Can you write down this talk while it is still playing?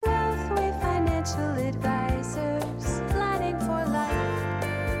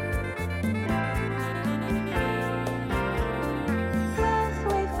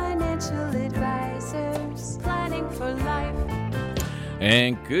for life.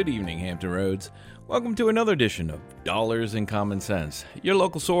 And good evening, Hampton Roads. Welcome to another edition of Dollars and Common Sense, your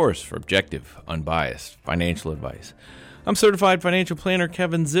local source for objective, unbiased financial advice. I'm certified financial planner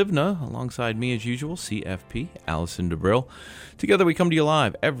Kevin Zivna, alongside me as usual, CFP Allison DeBrill. Together we come to you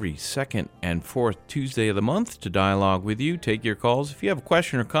live every second and fourth Tuesday of the month to dialogue with you, take your calls. If you have a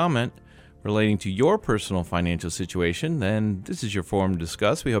question or comment relating to your personal financial situation, then this is your forum to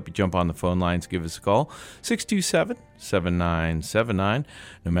discuss. We hope you jump on the phone lines, give us a call, 627-7979.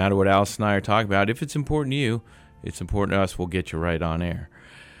 No matter what Alice and I are talking about, if it's important to you, it's important to us, we'll get you right on air.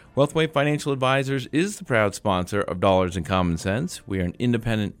 Wealthway Financial Advisors is the proud sponsor of Dollars and Common Sense. We are an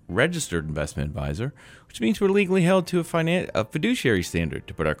independent registered investment advisor, which means we're legally held to a fiduciary standard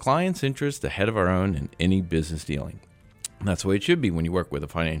to put our clients' interests ahead of our own in any business dealing. And that's the way it should be when you work with a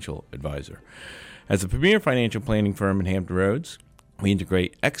financial advisor. As a premier financial planning firm in Hampton Roads, we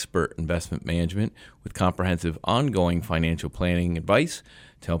integrate expert investment management with comprehensive ongoing financial planning advice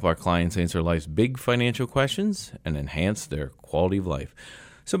to help our clients answer life's big financial questions and enhance their quality of life.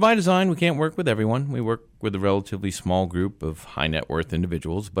 So by design, we can't work with everyone. We work with a relatively small group of high net worth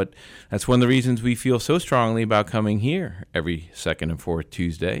individuals, but that's one of the reasons we feel so strongly about coming here every second and fourth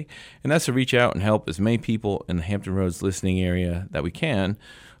Tuesday, and that's to reach out and help as many people in the Hampton Roads listening area that we can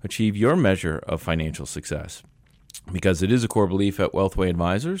achieve your measure of financial success. Because it is a core belief at Wealthway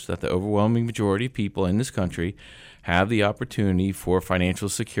Advisors that the overwhelming majority of people in this country have the opportunity for financial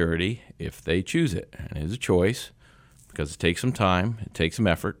security if they choose it, and it is a choice. Because it takes some time, it takes some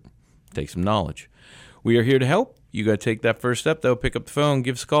effort, it takes some knowledge. We are here to help. You got to take that first step, though. Pick up the phone,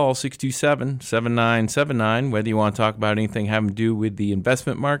 give us a call, 627-7979, whether you want to talk about anything having to do with the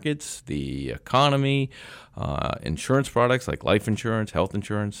investment markets, the economy, insurance products like life insurance, health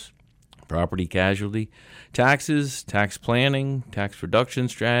insurance, property casualty, taxes, tax planning, tax reduction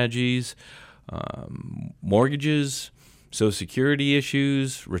strategies, mortgages, Social Security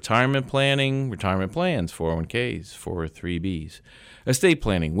issues, retirement planning, retirement plans, 401ks, 403bs, estate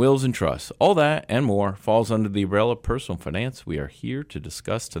planning, wills and trusts, all that and more falls under the umbrella of personal finance. We are here to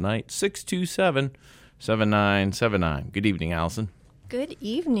discuss tonight, 627-7979. Good evening, Allison. Good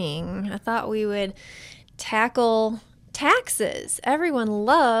evening. I thought we would tackle taxes. Everyone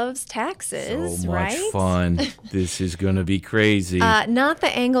loves taxes, right? So much fun. This is going to be crazy. Not the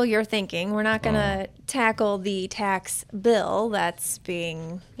angle you're thinking. We're not going to tackle the tax bill that's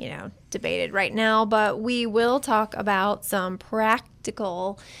being, debated right now, but we will talk about some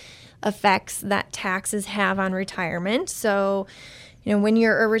practical effects that taxes have on retirement. So, when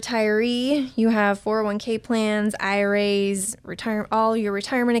you're a retiree, you have 401k plans, IRAs, all your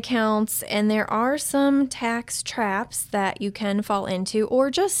retirement accounts, and there are some tax traps that you can fall into, or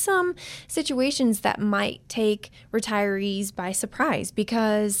just some situations that might take retirees by surprise.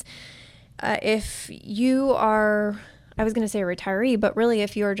 Because if you are, I was going to say a retiree, but really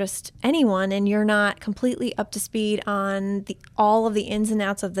if you're just anyone and you're not completely up to speed on all of the ins and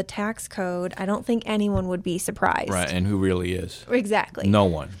outs of the tax code, I don't think anyone would be surprised. Right, and who really is? Exactly. No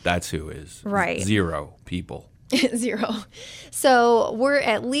one. That's who is. Right. Zero people. Zero. So we're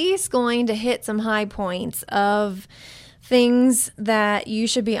at least going to hit some high points of things that you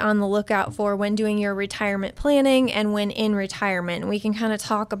should be on the lookout for when doing your retirement planning and when in retirement. We can kind of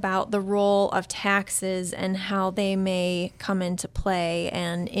talk about the role of taxes and how they may come into play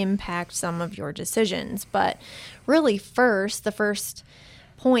and impact some of your decisions. But really the first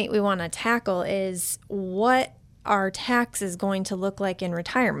point we want to tackle is what are taxes going to look like in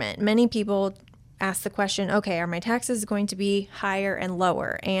retirement? Many people ask the question, okay, are my taxes going to be higher and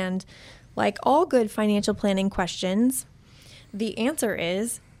lower? And like all good financial planning questions, the answer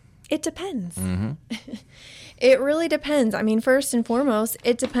is, it depends. Mm-hmm. It really depends. I mean, first and foremost,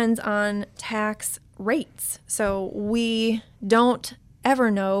 it depends on tax rates. So we don't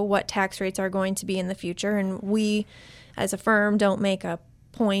ever know what tax rates are going to be in the future, and we, as a firm, don't make a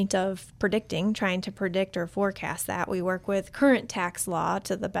point of trying to predict or forecast that. We work with current tax law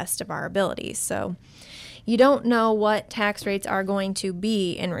to the best of our abilities. So you don't know what tax rates are going to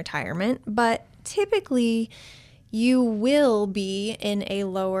be in retirement, but typically you will be in a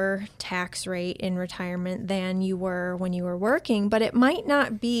lower tax rate in retirement than you were when you were working, but it might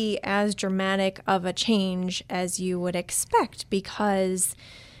not be as dramatic of a change as you would expect because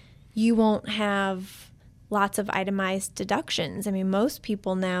you won't have lots of itemized deductions. I mean, most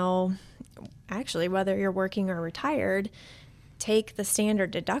people now, actually, whether you're working or retired, take the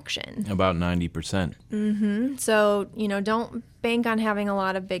standard deduction. About 90%. Mm-hmm. So, don't bank on having a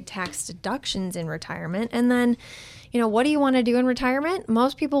lot of big tax deductions in retirement. And then, what do you want to do in retirement?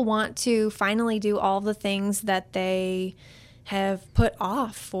 Most people want to finally do all the things that they have put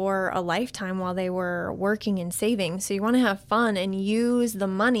off for a lifetime while they were working and saving. So you want to have fun and use the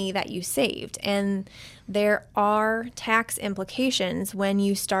money that you saved. And there are tax implications when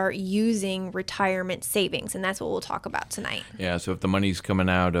you start using retirement savings, and that's what we'll talk about tonight. Yeah, so if the money's coming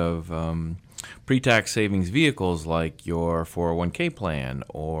out of pre-tax savings vehicles like your 401k plan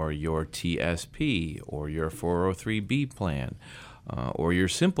or your TSP or your 403b plan, or your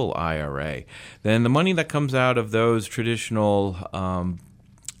simple IRA, then the money that comes out of those traditional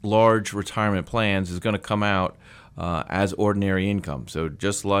large retirement plans is going to come out as ordinary income. So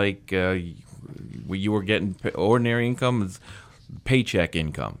just like you were getting ordinary income, is paycheck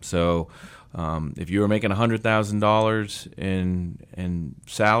income. So if you were making $100,000 in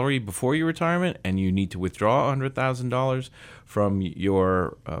salary before your retirement and you need to withdraw $100,000 from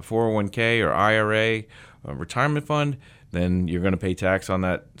your 401k or IRA retirement fund, then you're going to pay tax on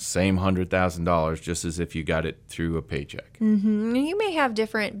that same $100,000 just as if you got it through a paycheck. Mm-hmm. You may have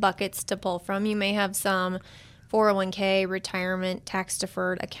different buckets to pull from. You may have some 401k retirement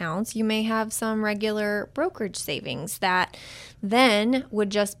tax-deferred accounts. You may have some regular brokerage savings that then would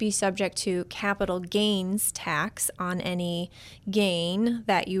just be subject to capital gains tax on any gain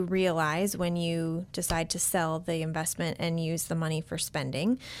that you realize when you decide to sell the investment and use the money for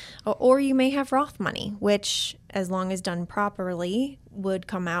spending. Or you may have Roth money, which, as long as done properly, would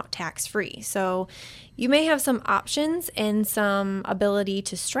come out tax-free. So you may have some options and some ability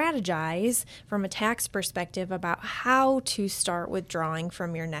to strategize from a tax perspective about how to start withdrawing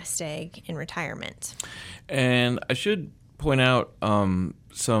from your nest egg in retirement. And I should point out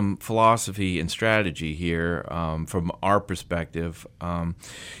some philosophy and strategy here from our perspective.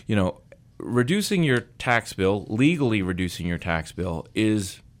 Reducing your tax bill, legally reducing your tax bill,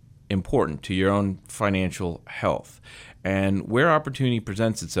 is important to your own financial health. And where opportunity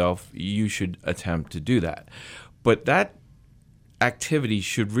presents itself, you should attempt to do that. But that activity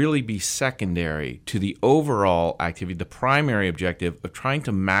should really be secondary to the overall activity, the primary objective of trying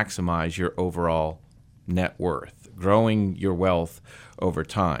to maximize your overall net worth, growing your wealth over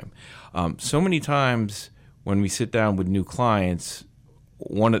time. So many times when we sit down with new clients,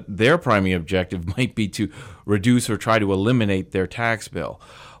 one of their primary objective might be to reduce or try to eliminate their tax bill.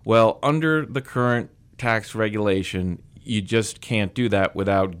 Well, under the current tax regulation, you just can't do that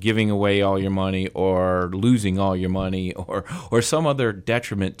without giving away all your money or losing all your money or some other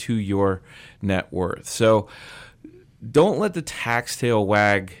detriment to your net worth. So don't let the tax tail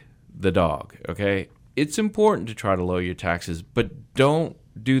wag the dog, okay? It's important to try to lower your taxes, but don't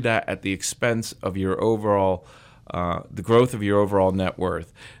do that at the expense of your overall the growth of your overall net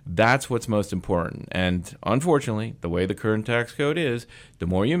worth. That's what's most important. And unfortunately, the way the current tax code is, the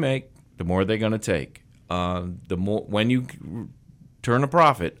more you make, the more they're going to take. The more, when you turn a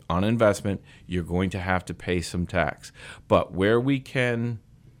profit on investment, you're going to have to pay some tax. But where we can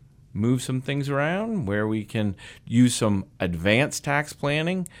move some things around, where we can use some advanced tax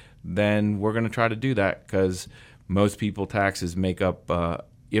planning, then we're going to try to do that, because most people taxes make up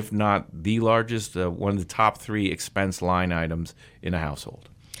if not the largest, one of the top 3 expense line items in a household.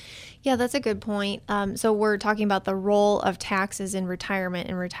 Yeah, that's a good point. So we're talking about the role of taxes in retirement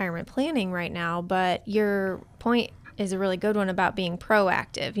and retirement planning right now, but your point is a really good one about being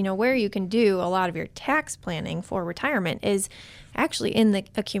proactive. Where you can do a lot of your tax planning for retirement is actually in the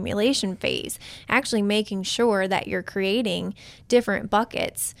accumulation phase, actually making sure that you're creating different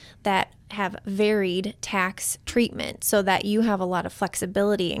buckets that have varied tax treatment so that you have a lot of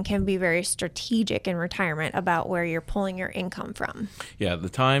flexibility and can be very strategic in retirement about where you're pulling your income from. Yeah, the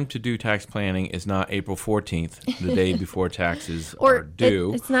time to do tax planning is not April 14th, the day before taxes are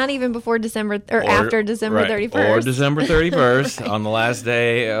due. It's not even before December or after December 31st. Or December 31st on the last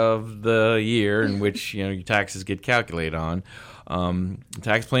day of the year in which your taxes get calculated on.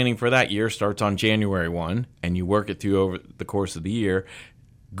 Tax planning for that year starts on January 1, and you work it through over the course of the year.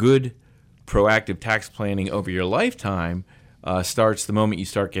 Good proactive tax planning over your lifetime starts the moment you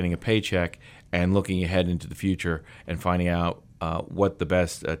start getting a paycheck and looking ahead into the future and finding out what the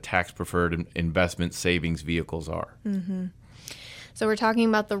best tax-preferred investment savings vehicles are. Mm-hmm. So we're talking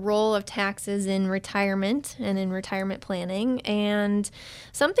about the role of taxes in retirement and in retirement planning. And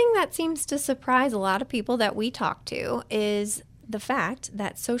something that seems to surprise a lot of people that we talk to is the fact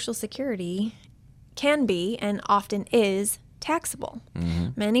that Social Security can be and often is taxable. Mm-hmm.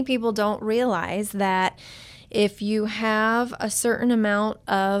 Many people don't realize that if you have a certain amount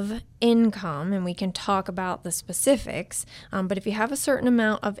of income, and we can talk about the specifics, but if you have a certain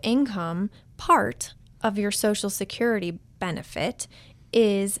amount of income, part of your Social Security benefit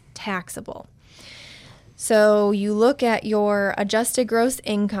is taxable. So you look at your adjusted gross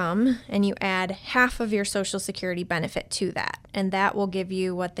income and you add half of your Social Security benefit to that. And that will give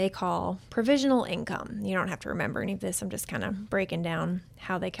you what they call provisional income. You don't have to remember any of this. I'm just kind of breaking down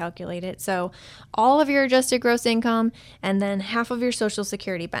how they calculate it. So all of your adjusted gross income and then half of your Social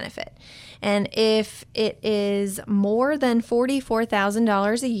Security benefit. And if it is more than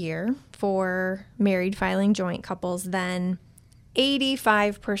 $44,000 a year for married filing joint couples, then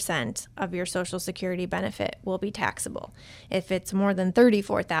 85% of your Social Security benefit will be taxable. If it's more than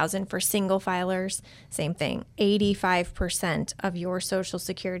 $34,000 for single filers, same thing. 85% of your Social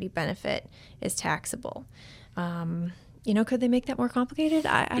Security benefit is taxable. Could they make that more complicated?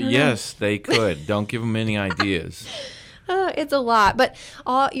 I don't know. Yes, they could. Don't give them any ideas. It's a lot, but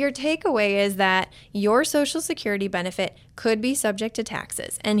your takeaway is that your Social Security benefit could be subject to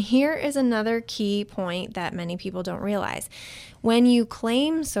taxes. And here is another key point that many people don't realize. When you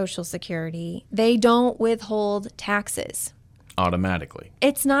claim Social Security, they don't withhold taxes. Automatically.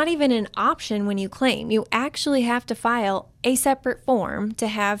 It's not even an option when you claim. You actually have to file a separate form to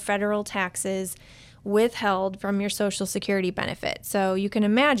have federal taxes withheld from your Social Security benefit. So you can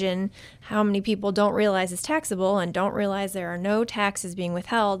imagine how many people don't realize it's taxable and don't realize there are no taxes being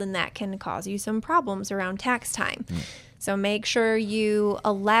withheld, and that can cause you some problems around tax time. So make sure you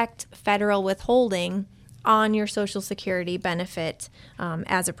elect federal withholding on your Social Security benefit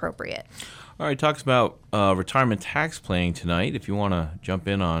as appropriate. All right, talks about retirement tax planning tonight. If you want to jump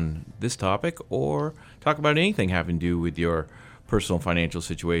in on this topic or talk about anything having to do with your personal financial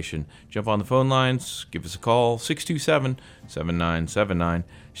situation, jump on the phone lines, give us a call, 627-7979.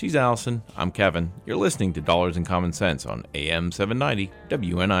 She's Allison, I'm Kevin. You're listening to Dollars and Common Sense on AM 790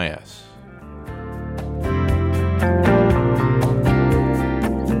 WNIS.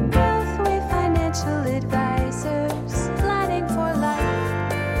 Wealthway Financial Advisors, planning for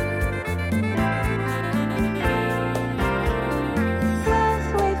life.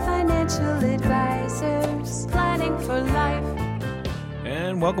 Wealthway Financial Advisors, planning for life.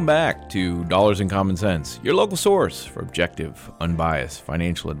 And welcome back to Dollars and Common Sense, your local source for objective, unbiased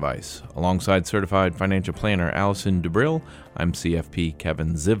financial advice. Alongside certified financial planner Allison DeBrill, I'm CFP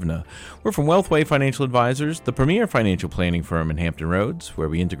Kevin Zivna. We're from Wealthway Financial Advisors, the premier financial planning firm in Hampton Roads, where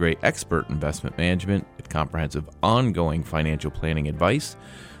we integrate expert investment management with comprehensive ongoing financial planning advice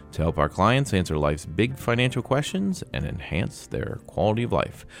to help our clients answer life's big financial questions and enhance their quality of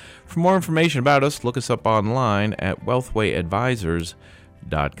life. For more information about us, look us up online at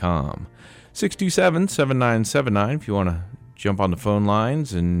wealthwayadvisors.com. 627-7979 if you want to jump on the phone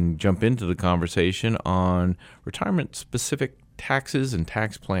lines and jump into the conversation on retirement-specific taxes and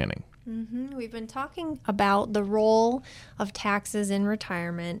tax planning. We've been talking about the role of taxes in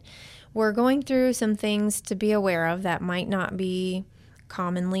retirement. We're going through some things to be aware of that might not be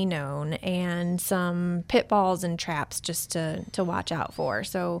commonly known and some pitfalls and traps just to watch out for.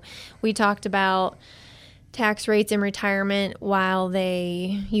 So we talked about tax rates in retirement. While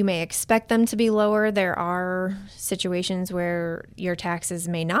you may expect them to be lower, there are situations where your taxes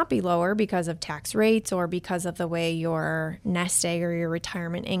may not be lower because of tax rates or because of the way your nest egg or your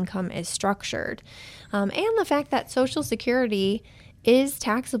retirement income is structured. And the fact that Social Security is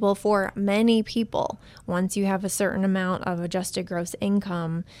taxable for many people. Once you have a certain amount of adjusted gross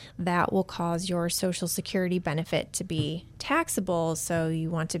income, that will cause your Social Security benefit to be taxable. So you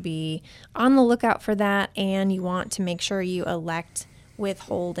want to be on the lookout for that, and you want to make sure you elect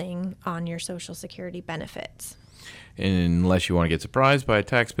withholding on your Social Security benefits. Unless you want to get surprised by a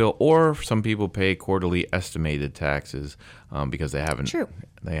tax bill, or some people pay quarterly estimated taxes because they haven't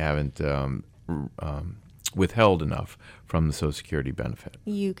withheld enough from the Social Security benefit.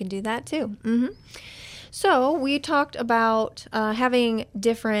 You can do that too. So we talked about having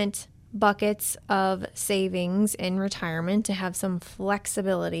different buckets of savings in retirement to have some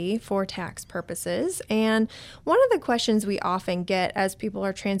flexibility for tax purposes. And one of the questions we often get as people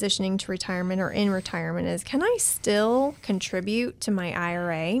are transitioning to retirement or in retirement is, can I still contribute to my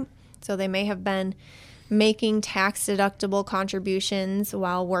IRA? So they may have been making tax-deductible contributions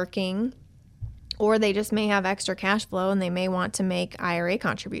while working, or they just may have extra cash flow and they may want to make IRA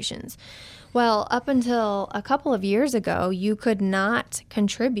contributions. Well, up until a couple of years ago, you could not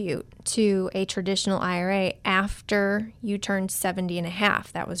contribute to a traditional IRA after you turned 70 and a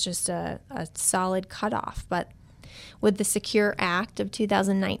half. That was just a solid cutoff. But with the Secure Act of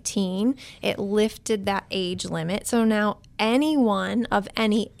 2019, it lifted that age limit. So now anyone of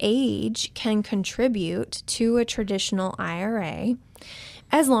any age can contribute to a traditional IRA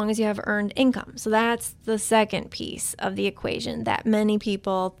as long as you have earned income. So that's the second piece of the equation that many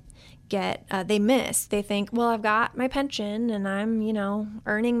people they miss. They think, well, I've got my pension and I'm,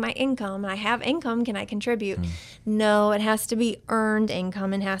 earning my income. I have income. Can I contribute? No, it has to be earned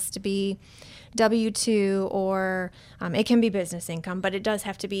income. It has to be W-2 or it can be business income, but it does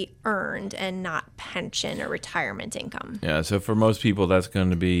have to be earned and not pension or retirement income. Yeah, so for most people, that's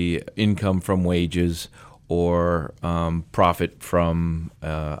going to be income from wages or profit from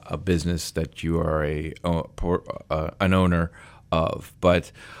a business that you are an owner of.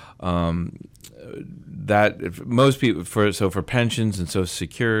 But that most people for pensions and Social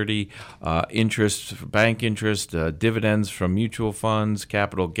Security, interest, bank interest, dividends from mutual funds,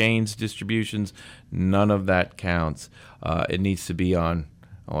 capital gains distributions, none of that counts. It needs to be on.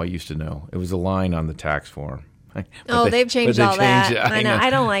 I used to know it was a line on the tax form. They've changed all that. I know. I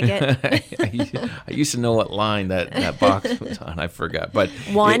don't like it. I used to know what line that box was on. I forgot, but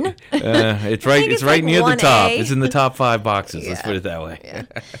one. It's right. It's right near the top. It's in the top 5 boxes. Let's put it that way. Yeah.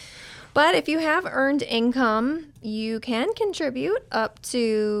 But if you have earned income, you can contribute up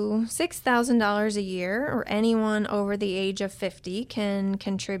to $6,000 a year, or anyone over the age of 50 can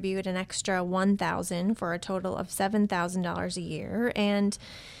contribute an extra $1,000 for a total of $7,000 a year. And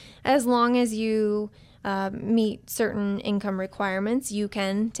as long as you meet certain income requirements, you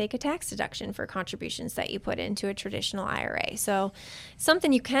can take a tax deduction for contributions that you put into a traditional IRA. So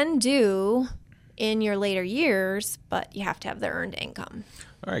something you can do in your later years, but you have to have the earned income.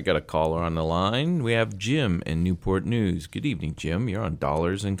 All right, got a caller on the line. We have Jim in Newport News. Good evening, Jim. You're on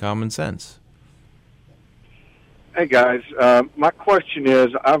Dollars and Common Sense. Hey, guys. My question is,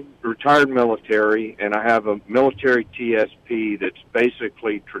 I'm retired military, and I have a military TSP that's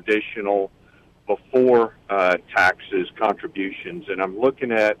basically traditional before taxes, contributions, and I'm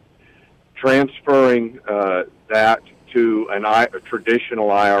looking at transferring that to a traditional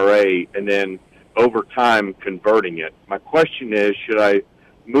IRA and then over time converting it. My question is, should I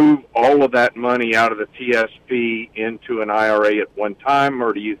move all of that money out of the TSP into an IRA at one time,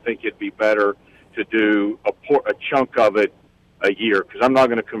 or do you think it'd be better to do a chunk of it a year? Because I'm not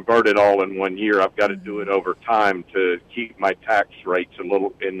going to convert it all in 1 year. I've got to do it over time to keep my tax rates a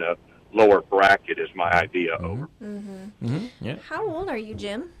little in the lower bracket is my idea. Over. Yeah. How old are you,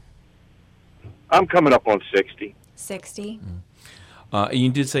 Jim? I'm coming up on 60. 60.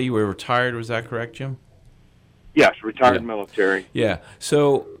 You did say you were retired. Was that correct, Jim? Yes, retired military. Yeah.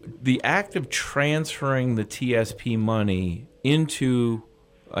 So the act of transferring the TSP money into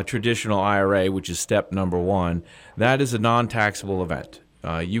a traditional IRA, which is step number 1, that is a non-taxable event.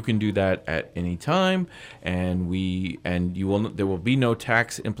 You can do that at any time, and there will be no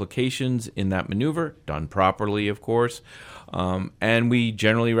tax implications in that maneuver, done properly, of course. And we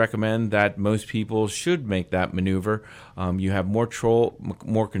generally recommend that most people should make that maneuver. You have more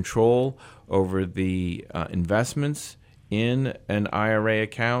control over the investments in an IRA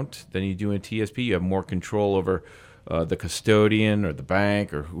account than you do in a TSP. You have more control over the custodian or the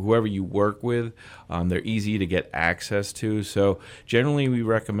bank or whoever you work with. They're easy to get access to. So generally we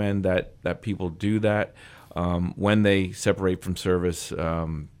recommend that people do that when they separate from service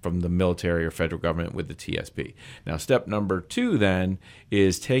from the military or federal government with the TSP. Now, step number 2 then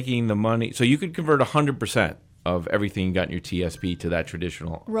is taking the money. So you could convert 100% of everything you got in your TSP to that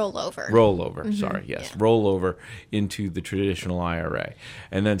traditional rollover, rollover into the traditional IRA.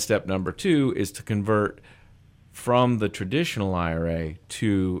 And then step number 2 is to convert from the traditional IRA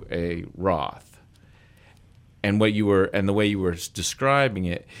to a Roth. And the way you were describing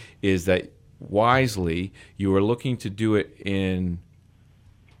it is that wisely you were looking to do it in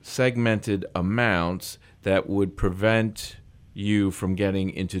segmented amounts that would prevent you from getting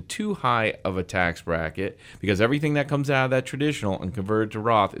into too high of a tax bracket, because everything that comes out of that traditional and converted to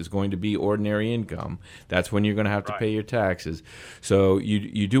Roth is going to be ordinary income. That's when you're going to have to pay your taxes. So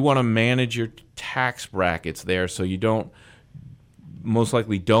you do want to manage your tax brackets there, so you most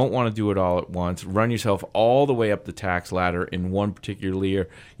likely don't want to do it all at once. Run yourself all the way up the tax ladder in one particular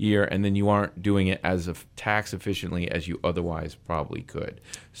year, and then you aren't doing it as tax efficiently as you otherwise probably could.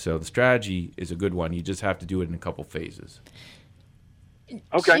 So the strategy is a good one. You just have to do it in a couple phases.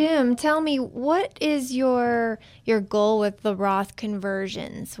 Okay. Jim, tell me, what is your goal with the Roth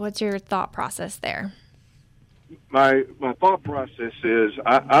conversions? What's your thought process there? My thought process is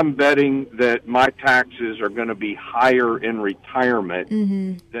I'm betting that my taxes are going to be higher in retirement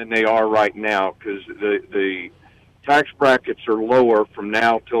than they are right now, because the tax brackets are lower from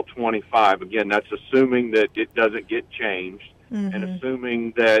now till 25. Again, that's assuming that it doesn't get changed and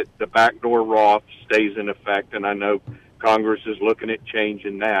assuming that the backdoor Roth stays in effect, and I know Congress is looking at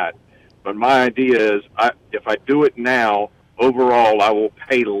changing that. But my idea is if I do it now, overall I will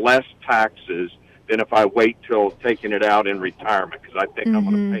pay less taxes than if I wait till taking it out in retirement, because I think I'm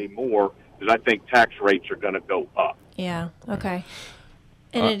going to pay more, because I think tax rates are going to go up. Yeah. Okay.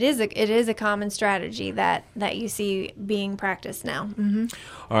 And it is a common strategy that you see being practiced now. Mm-hmm.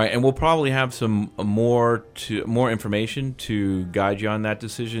 All right, and we'll probably have some more information to guide you on that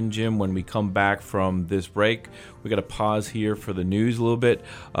decision, Jim, when we come back from this break. We got to pause here for the news a little bit.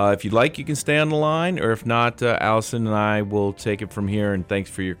 If you'd like, you can stay on the line, or if not, Allison and I will take it from here. And thanks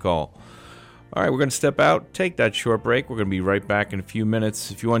for your call. All right, we're going to step out, take that short break. We're going to be right back in a few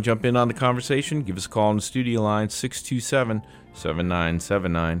minutes. If you want to jump in on the conversation, give us a call on the studio line,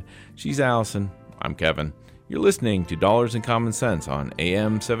 627-7979. She's Allison. I'm Kevin. You're listening to Dollars and Common Sense on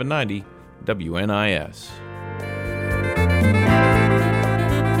AM 790 WNIS.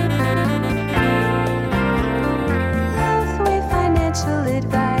 Wealthway Financial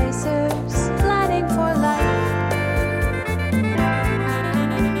Advisors, planning for life.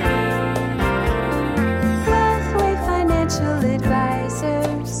 Wealthway Financial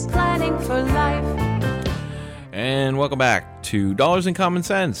Advisors, planning for life. And welcome back to Dollars and Common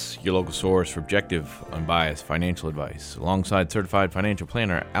Sense, your local source for objective, unbiased financial advice. Alongside certified financial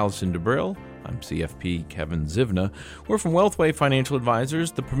planner Allison DeBrill, I'm CFP Kevin Zivna. We're from Wealthway Financial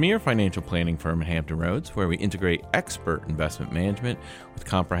Advisors, the premier financial planning firm in Hampton Roads, where we integrate expert investment management with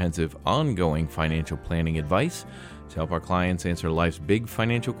comprehensive, ongoing financial planning advice to help our clients answer life's big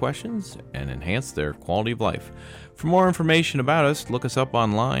financial questions and enhance their quality of life. For more information about us, look us up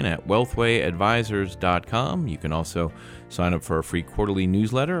online at wealthwayadvisors.com. You can also sign up for a free quarterly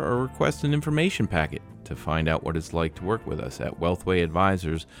newsletter or request an information packet to find out what it's like to work with us at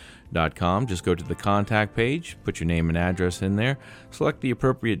wealthwayadvisors.com. Just go to the contact page, put your name and address in there, select the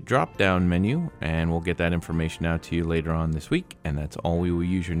appropriate drop-down menu, and we'll get that information out to you later on this week. And that's all we will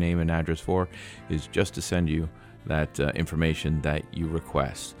use your name and address for, is just to send you that information that you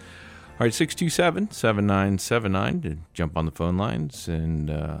request. All right, 627-7979 to jump on the phone lines. And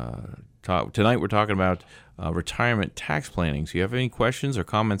tonight we're talking about retirement tax planning. So if you have any questions or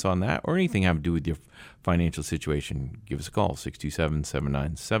comments on that, or anything having to do with your financial situation, give us a call,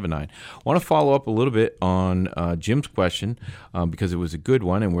 627-7979. I want to follow up a little bit on Jim's question because it was a good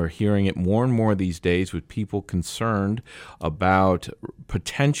one, and we're hearing it more and more these days with people concerned about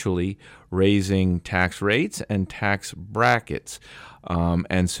potentially raising tax rates and tax brackets.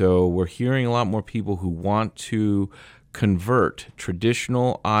 And so we're hearing a lot more people who want to convert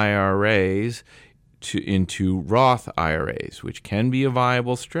traditional IRAs into Roth IRAs, which can be a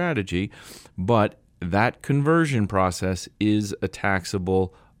viable strategy, but that conversion process is a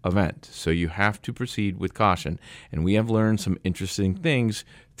taxable event. So you have to proceed with caution. And we have learned some interesting things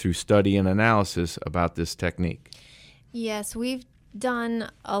through study and analysis about this technique. Yes, we've done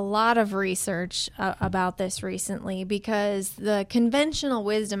a lot of research about this recently, because the conventional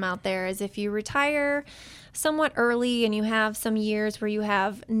wisdom out there is if you retire somewhat early and you have some years where you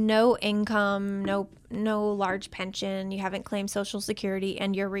have no income, no large pension, you haven't claimed Social Security,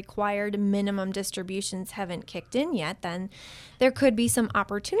 and your required minimum distributions haven't kicked in yet, then there could be some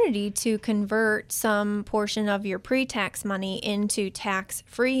opportunity to convert some portion of your pre-tax money into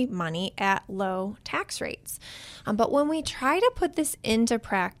tax-free money at low tax rates. But when we try to put this into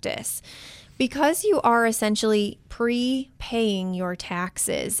practice, because you are essentially prepaying your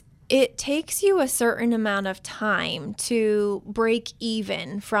taxes, it takes you a certain amount of time to break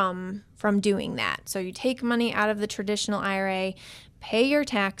even from doing that. So you take money out of the traditional IRA, pay your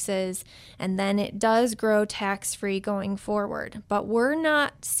taxes, and then it does grow tax-free going forward. But we're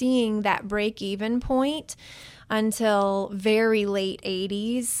not seeing that break-even point until very late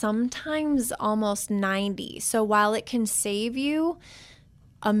 80s, sometimes almost 90. So while it can save you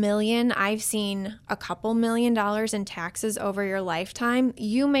 $1 million, I've seen a couple $1 million in taxes over your lifetime,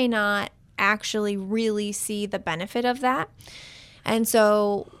 you may not actually really see the benefit of that. And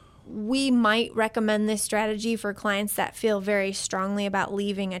so we might recommend this strategy for clients that feel very strongly about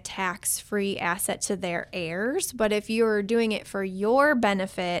leaving a tax-free asset to their heirs. But if you're doing it for your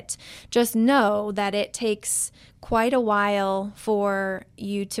benefit, just know that it takes quite a while for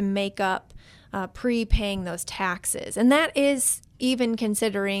you to make up prepaying those taxes. And that is even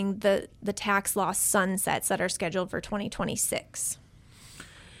considering the tax loss sunsets that are scheduled for 2026.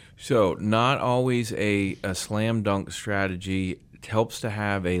 So not always a slam dunk strategy. It helps to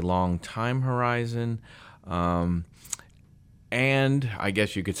have a long time horizon. And I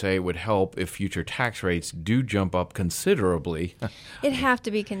guess you could say it would help if future tax rates do jump up considerably. It'd have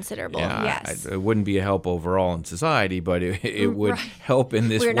to be considerable, yes. It wouldn't be a help overall in society, but it would help in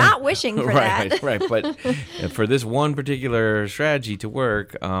this We're not wishing for that. Right. But for this one particular strategy to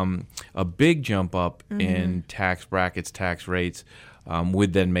work, a big jump up in tax brackets, tax rates,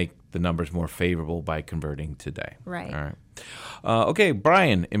 would then make the numbers more favorable by converting today. Right. All right. Okay,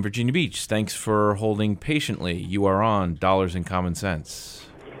 Brian in Virginia Beach, thanks for holding patiently. You are on Dollars and Common Sense.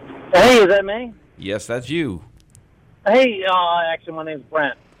 Hey, is that me? Yes, that's you. Hey, actually, my name's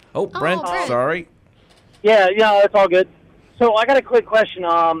Brent. Oh, Brent, Brent. sorry. Yeah, that's all good. So I got a quick question.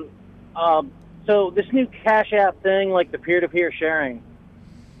 So this new Cash App thing, like the peer-to-peer sharing,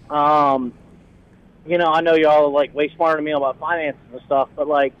 I know y'all are like way smarter than me about finances and stuff, but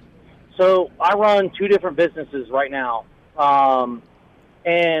like, so I run 2 different businesses right now.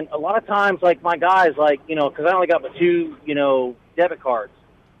 And a lot of times, like my guys, like, because I only got the 2, debit cards.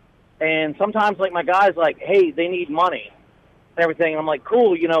 And sometimes, like, my guys, like, hey, they need money and everything. And I'm like,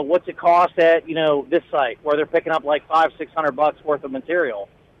 cool, what's it cost at, this site where they're picking up like $500-600 worth of material.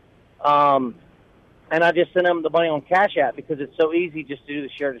 And I just send them the money on Cash App because it's so easy just to do the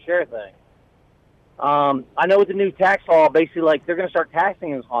share-to-share thing. I know with the new tax law, basically, like, they're going to start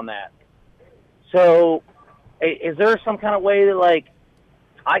taxing us on that. So is there some kind of way that, like,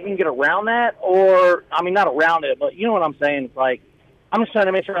 I can get around that? Or, I mean, not around it, but you know what I'm saying? It's like, I'm just trying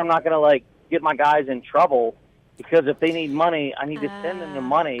to make sure I'm not going to, like, get my guys in trouble because if they need money, I need to send them the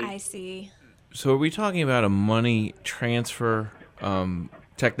money. I see. So are we talking about a money transfer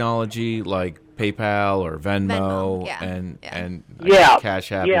technology like PayPal or Venmo, Venmo, yeah. and Yeah.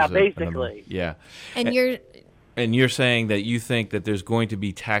 Cash App? Yeah, is another- basically. Yeah. And you're saying that you think that there's going to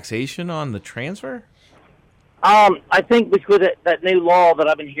be taxation on the transfer? I think because that new law that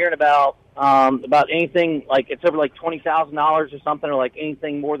I've been hearing about anything, like it's over like $20,000 or something, or like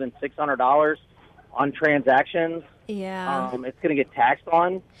anything more than $600 on transactions, yeah. it's going to get taxed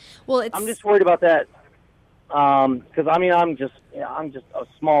on. Well, I'm just worried about that because I mean I'm just a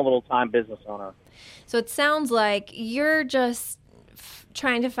small little time business owner. So it sounds like you're just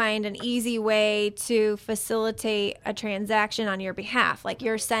trying to find an easy way to facilitate a transaction on your behalf. Like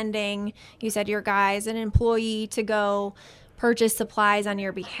you're sending, you said your guy's an employee to go purchase supplies on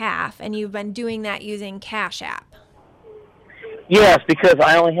your behalf, and you've been doing that using Cash App. Yes, because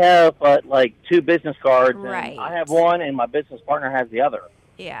I only have like 2 business cards. And Right. I have one, and my business partner has the other.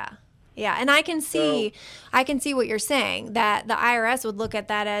 Yeah. Yeah, and I can see what you're saying, that the IRS would look at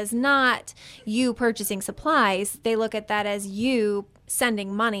that as not you purchasing supplies. They look at that as you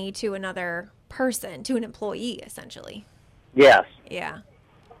sending money to another person, to an employee, essentially. Yes. Yeah.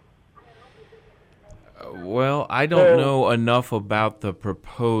 Well, I don't know enough about the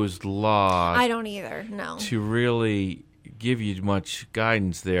proposed law I don't either, no. to really give you much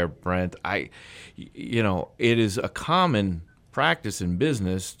guidance there, Brent. It is a common practice in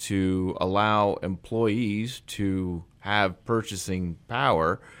business to allow employees to have purchasing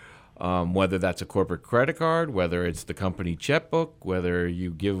power, whether that's a corporate credit card, whether it's the company checkbook, whether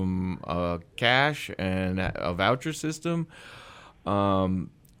you give them cash and a voucher system.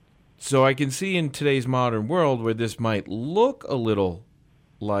 So I can see in today's modern world where this might look a little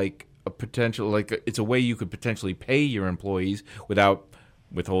like a potential, like it's a way you could potentially pay your employees without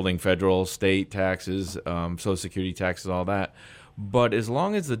withholding federal, state taxes, Social Security taxes, all that. But as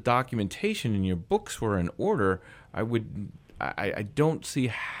long as the documentation in your books were in order, I don't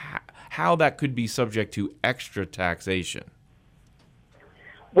see how that could be subject to extra taxation.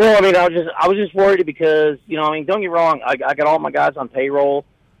 Well, I mean, I was just worried because don't get me wrong, I got all my guys on payroll,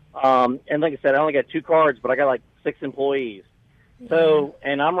 and like I said, I only got 2 cards, but I got like 6 employees. So,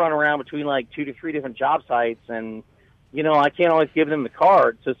 and I'm running around between like 2 to 3 different job sites, and I can't always give them the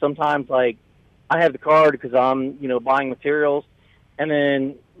card. So sometimes, like, I have the card because I'm buying materials, and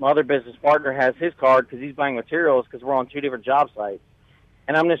then my other business partner has his card because he's buying materials because we're on 2 different job sites.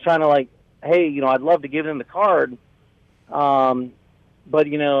 And I'm just trying to, like, hey, I'd love to give them the card, but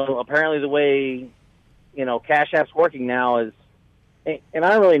apparently the way Cash App's working now is, and I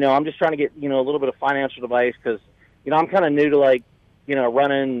don't really know. I'm just trying to get a little bit of financial advice because I'm kind of new to, like,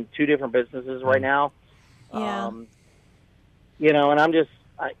 running 2 different businesses right now. Yeah. And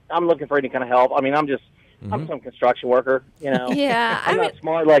I'm looking for any kind of help. I mean, I'm some construction worker, Yeah. I'm not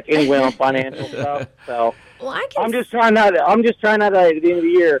smart like anyway on financial stuff. So Well, I'm just trying not to, at the end of the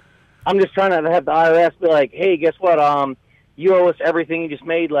year, I'm just trying not to have the IRS be like, hey, guess what? You owe us everything you just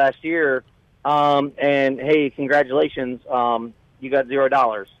made last year. And hey, congratulations. You got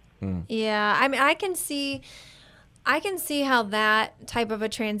 $0. Yeah, I mean, I can see how that type of a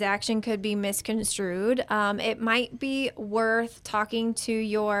transaction could be misconstrued. It might be worth talking to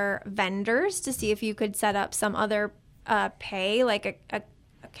your vendors to see if you could set up some other pay, like a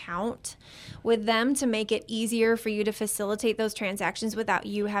account with them to make it easier for you to facilitate those transactions without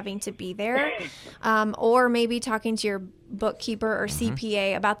you having to be there. Or maybe talking to your bookkeeper or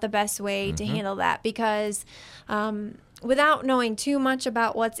CPA about the best way to handle that, because without knowing too much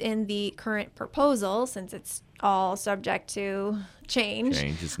about what's in the current proposal, since it's all subject to change.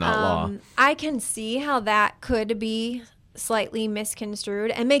 It's not law. I can see how that could be slightly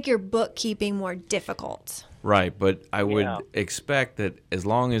misconstrued and make your bookkeeping more difficult. Right, but I would Yeah. expect that as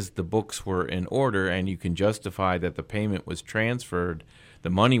long as the books were in order and you can justify that the payment was transferred, the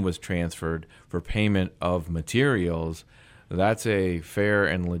money was transferred for payment of materials, that's a fair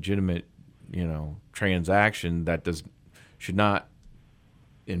and legitimate, transaction that should not,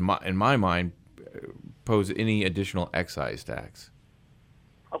 in my mind, pose any additional excise tax.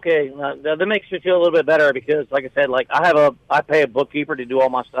 Okay, that makes me feel a little bit better because, like I said, I pay a bookkeeper to do all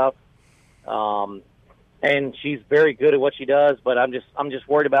my stuff, and she's very good at what she does. But I'm just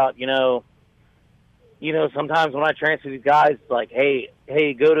worried about sometimes when I transfer these guys, like, hey,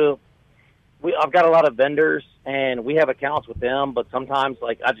 I've got a lot of vendors and we have accounts with them, but sometimes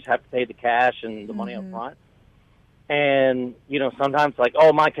like I just have to pay the cash and the money up front. And, sometimes like,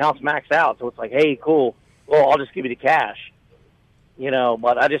 oh, my account's maxed out. So it's like, hey, cool. Well, I'll just give you the cash,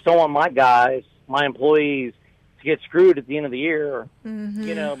 but I just don't want my employees to get screwed at the end of the year,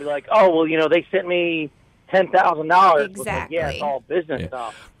 be like, oh, well, they sent me $10,000. Exactly. Yeah, it's all business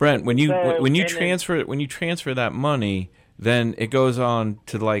stuff. Brent, when you So, transfer that money, then it goes on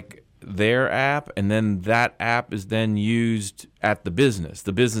to like their app, and then that app is then used at the business.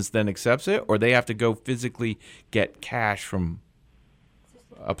 The business then accepts it, or they have to go physically get cash from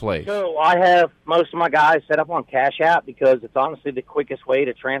a place. So I have most of my guys set up on Cash App because it's honestly the quickest way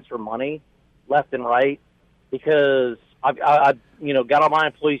to transfer money left and right. Because I got all my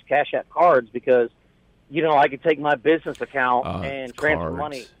employees Cash App cards because I could take my business account and transfer cards.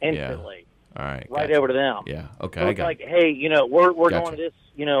 money instantly. All right, Right gotcha. over to them. Yeah, okay, So I it's got like, it. hey, we're Gotcha. going to this,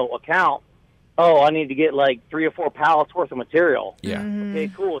 account. Oh, I need to get like 3 or 4 pallets worth of material. Yeah,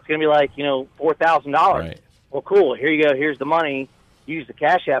 Okay, cool. It's going to be like, $4,000. right, Well, cool. Here you go. Here's the money. Use the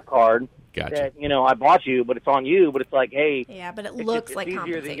Cash App card gotcha. that, I bought you, but it's on you. But it's like, hey, Yeah, but it It's looks just- like it's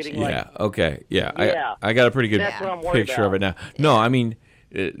easier than compensation. getting, like- Yeah, okay, yeah. Yeah. I got a pretty good That's what I'm worried picture of it about. now. No, I mean,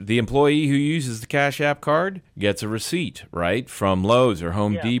 the employee who uses the Cash App card gets a receipt, right, from Lowe's or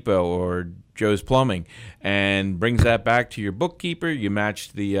Home Yeah. Depot or Joe's Plumbing, and brings that back to your bookkeeper. You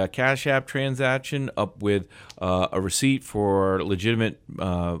match the Cash App transaction up with a receipt for legitimate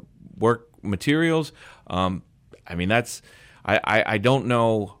work materials. I mean, that's I don't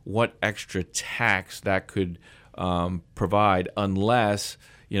know what extra tax that could provide unless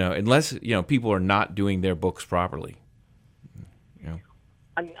people are not doing their books properly.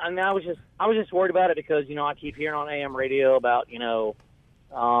 I was just worried about it because I keep hearing on AM radio about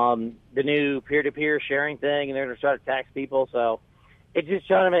the new peer-to-peer sharing thing, and they're going to try to tax people. So it's just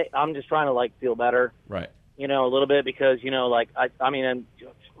I'm just trying to like feel better, Right. a little bit because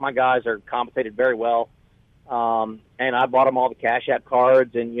my guys are compensated very well, and I bought them all the Cash App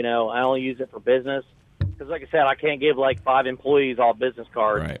cards, and I only use it for business because, like I said, I can't give like 5 employees all business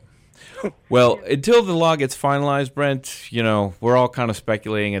cards. Right. Well, until the law gets finalized, Brent, we're all kind of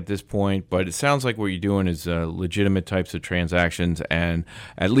speculating at this point, but it sounds like what you're doing is legitimate types of transactions, and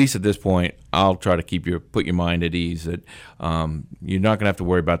at least at this point, I'll try to put your mind at ease that you're not going to have to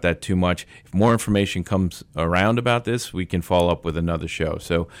worry about that too much. If more information comes around about this, we can follow up with another show.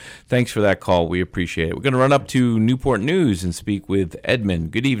 So thanks for that call. We appreciate it. We're going to run up to Newport News and speak with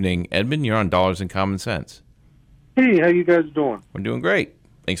Edmund. Good evening, Edmund. You're on Dollars and Common Sense. Hey, how you guys doing? We're doing great.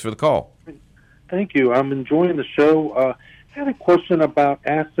 Thanks for the call. Thank you. I'm enjoying the show. I had a question about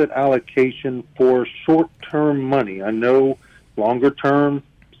asset allocation for short-term money. I know longer term,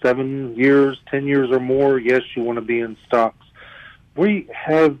 7 years, 10 years or more, yes, you want to be in stocks. We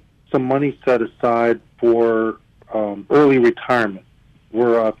have some money set aside for early retirement.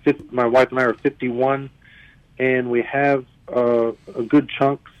 My wife and I are 51, and we have a good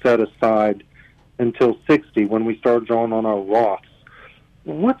chunk set aside until 60 when we start drawing on our Roths.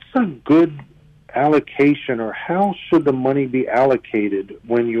 What's a good allocation, or how should the money be allocated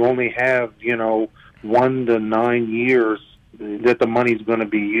when you only have, 1 to 9 years that the money's going to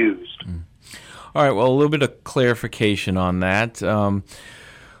be used? All right, well, a little bit of clarification on that.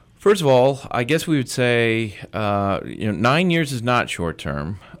 First of all, I guess we would say 9 years is not short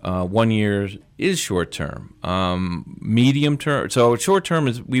term. 1 year is short term. Medium term, so short term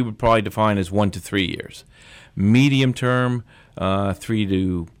is we would probably define as 1 to 3 years. Medium term, 3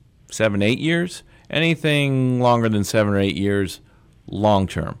 to 7, 8 years. Anything longer than 7 or 8 years, long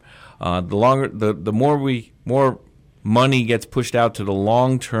term. The more money gets pushed out to the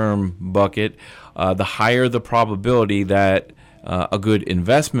long-term bucket, the higher the probability that a good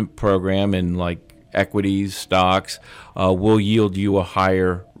investment program in like equities, stocks, will yield you a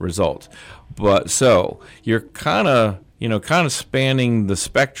higher result. But so you're kind of spanning the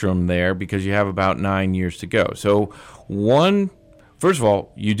spectrum there because you have about 9 years to go. So first of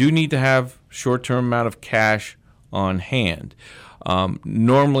all, you do need to have short-term amount of cash on hand.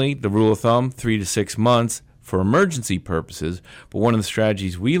 Normally, the rule of thumb, 3 to 6 months for emergency purposes. But one of the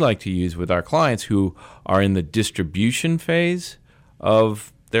strategies we like to use with our clients who are in the distribution phase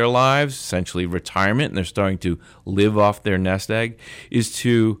of their lives, essentially retirement, and they're starting to live off their nest egg, is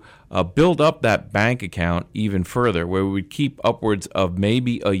to build up that bank account even further, where we would keep upwards of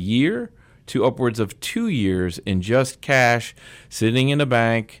maybe a year to upwards of 2 years in just cash sitting in a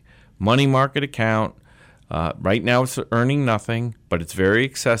bank, money market account. Right now it's earning nothing, but it's very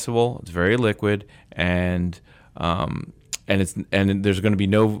accessible, it's very liquid, and there's going to be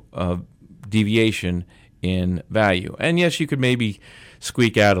no deviation in value. And yes, you could maybe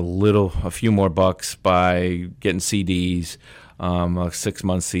squeak out a few more bucks by getting CDs, a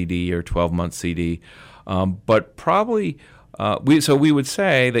 6-month CD or 12-month CD, but probably we would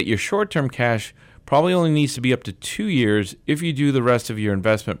say that your short-term cash probably only needs to be up to 2 years if you do the rest of your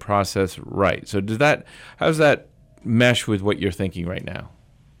investment process right. So how does that mesh with what you're thinking right now?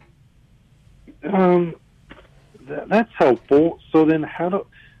 That's helpful. So then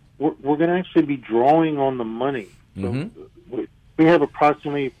we're going to actually be drawing on the money. So we have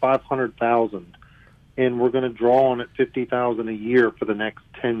approximately 500,000, and we're going to draw on it 50,000 a year for the next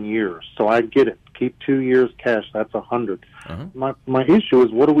 10 years. So I get it. Keep 2 years cash. That's 100. My issue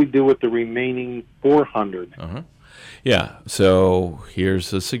is, what do we do with the remaining 400? Yeah. So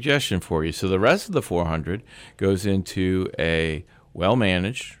here's a suggestion for you. So the rest of the 400 goes into a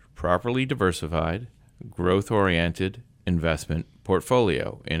well-managed, properly diversified, growth-oriented investment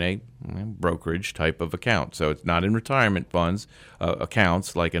portfolio in a brokerage type of account. So it's not in retirement funds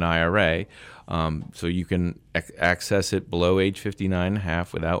accounts like an IRA. So you can access it below age 59 and a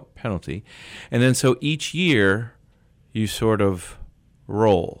half without penalty. And then so each year you sort of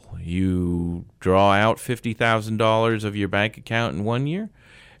roll. You draw out $50,000 of your bank account in 1 year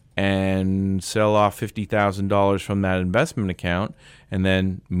and sell off $50,000 from that investment account and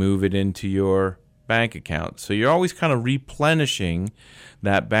then move it into your bank account. So you're always kind of replenishing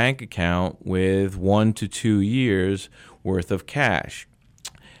that bank account with 1 to 2 years worth of cash.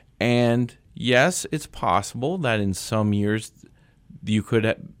 And yes, it's possible that in some years we could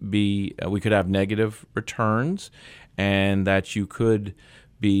have negative returns, and that you could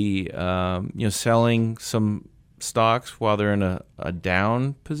be selling some stocks while they're in a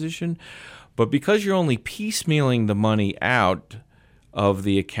down position. But because you're only piecemealing the money out of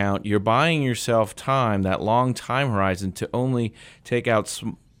the account, you're buying yourself time, that long time horizon, to only take out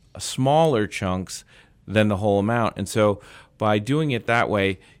smaller chunks than the whole amount. And so by doing it that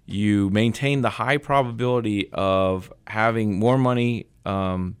way, you maintain the high probability of having more money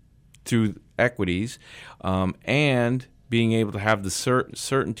through equities and being able to have the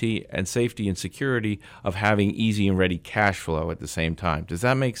certainty and safety and security of having easy and ready cash flow at the same time. Does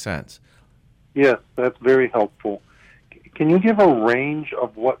that make sense? Yes, that's very helpful. Can you give a range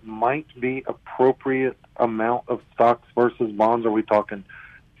of what might be appropriate amount of stocks versus bonds? Are we talking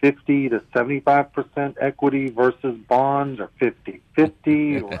 50 to 75% equity versus bonds, or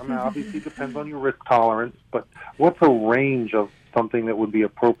 50-50? I mean, obviously it depends on your risk tolerance, but what's a range of something that would be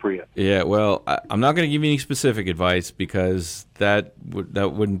appropriate? Yeah, well, I'm not going to give you any specific advice because that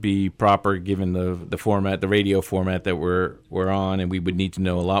wouldn't be proper given the format, the radio format that we're on, and we would need to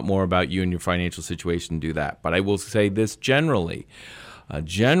know a lot more about you and your financial situation to do that. But I will say this generally,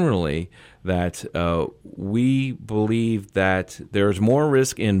 that we believe that there's more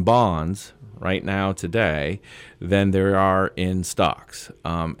risk in bonds right now today than there are in stocks,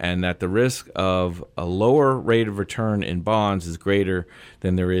 and that the risk of a lower rate of return in bonds is greater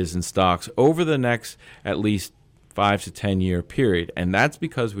than there is in stocks over the next at least 5 to 10 year period. And that's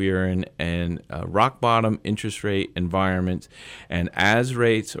because we are in a rock bottom interest rate environment, and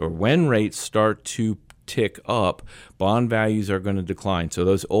when rates start to tick up, bond values are going to decline. So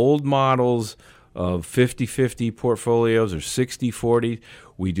those old models of 50-50 portfolios or 60-40,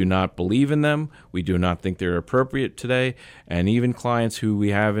 we do not believe in them. We do not think they're appropriate today. And even clients who we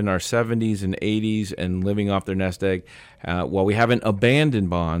have in our 70s and 80s and living off their nest egg, while we haven't abandoned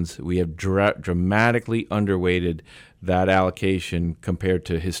bonds, we have dramatically underweighted that allocation compared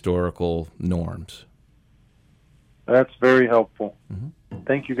to historical norms. That's very helpful.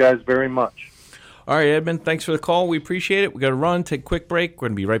 Thank you guys very much. All right, Edmund, thanks for the call. We appreciate it. We got to run, take a quick break. We're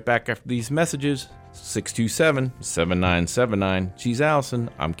going to be right back after these messages. 627-7979. She's Allison.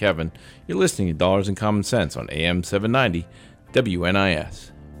 I'm Kevin. You're listening to Dollars and Common Sense on AM 790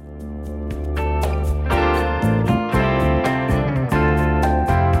 WNIS.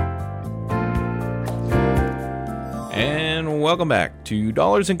 And welcome back to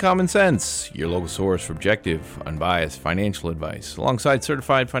Dollars and Common Sense, your local source for objective, unbiased financial advice. Alongside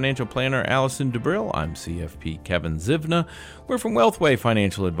certified financial planner Allison DeBrill, I'm CFP Kevin Zivna. We're from Wealthway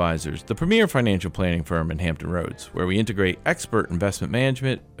Financial Advisors, the premier financial planning firm in Hampton Roads, where we integrate expert investment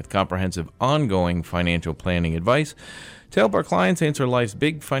management with comprehensive ongoing financial planning advice to help our clients answer life's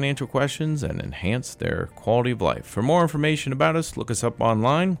big financial questions and enhance their quality of life. For more information about us, look us up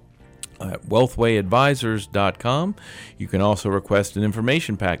online at wealthwayadvisors.com. You can also request an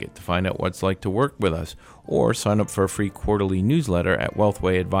information packet to find out what it's like to work with us, or sign up for a free quarterly newsletter at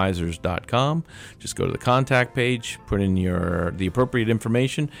wealthwayadvisors.com. Just go to the contact page, put in the appropriate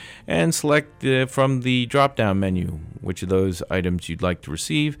information, and select from the drop-down menu which of those items you'd like to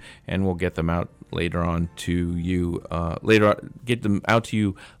receive, and we'll get them out later on to you later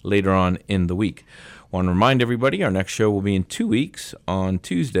on in the week. I want to remind everybody our next show will be in 2 weeks on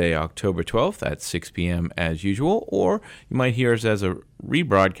Tuesday, October 12th at 6 p.m. as usual, or you might hear us as a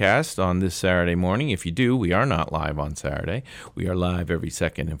rebroadcast on this Saturday morning. If you do, we are not live on Saturday. We are live every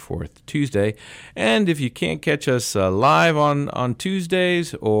second and fourth Tuesday. And if you can't catch us live on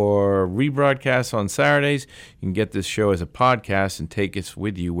Tuesdays or rebroadcast on Saturdays, you can get this show as a podcast and take us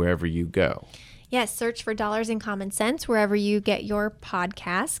with you wherever you go. Yes, search for Dollars and Common Sense wherever you get your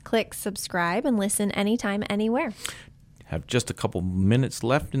podcasts. Click subscribe and listen anytime, anywhere. Have just a couple minutes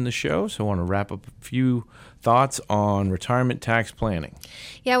left in the show, so I want to wrap up a few thoughts on retirement tax planning.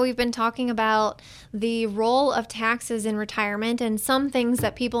 Yeah, we've been talking about the role of taxes in retirement and some things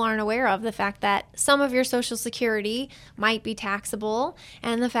that people aren't aware of. The fact that some of your Social Security might be taxable,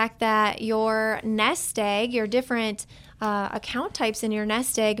 and the fact that your nest egg, your different account types in your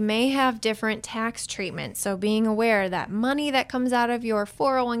nest egg may have different tax treatment. So being aware that money that comes out of your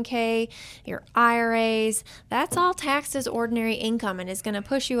 401k, your IRAs, that's all taxed as ordinary income and is going to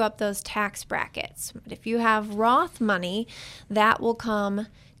push you up those tax brackets. But if you have Roth money, that will come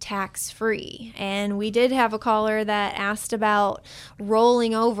tax-free. And we did have a caller that asked about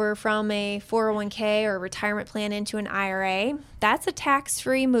rolling over from a 401k or retirement plan into an IRA. That's a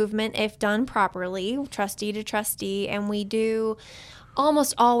tax-free movement if done properly, trustee to trustee, and we do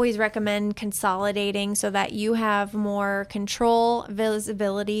almost always recommend consolidating so that you have more control,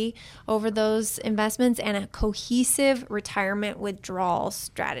 visibility over those investments, and a cohesive retirement withdrawal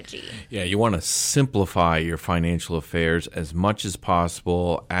strategy. Yeah, you want to simplify your financial affairs as much as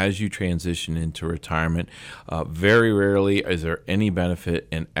possible as you transition into retirement. Very rarely is there any benefit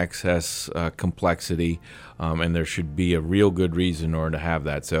in excess complexity, and there should be a real good reason in order to have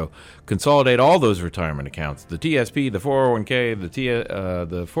that. So consolidate all those retirement accounts, the TSP, the 401k, the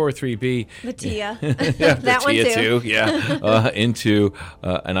 403b. The TIA. Yeah, that one too. Into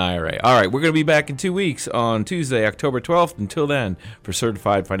an IRA. All right, we're going to be back in 2 weeks on Tuesday, October 12th. Until then, for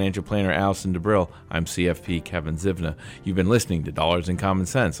certified financial planner Allison DeBrill, I'm CFP Kevin Zivna. You've been listening to Dollars and Common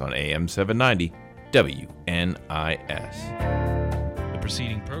Sense on AM 790 WNIS. The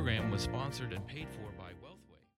preceding program was sponsored and paid for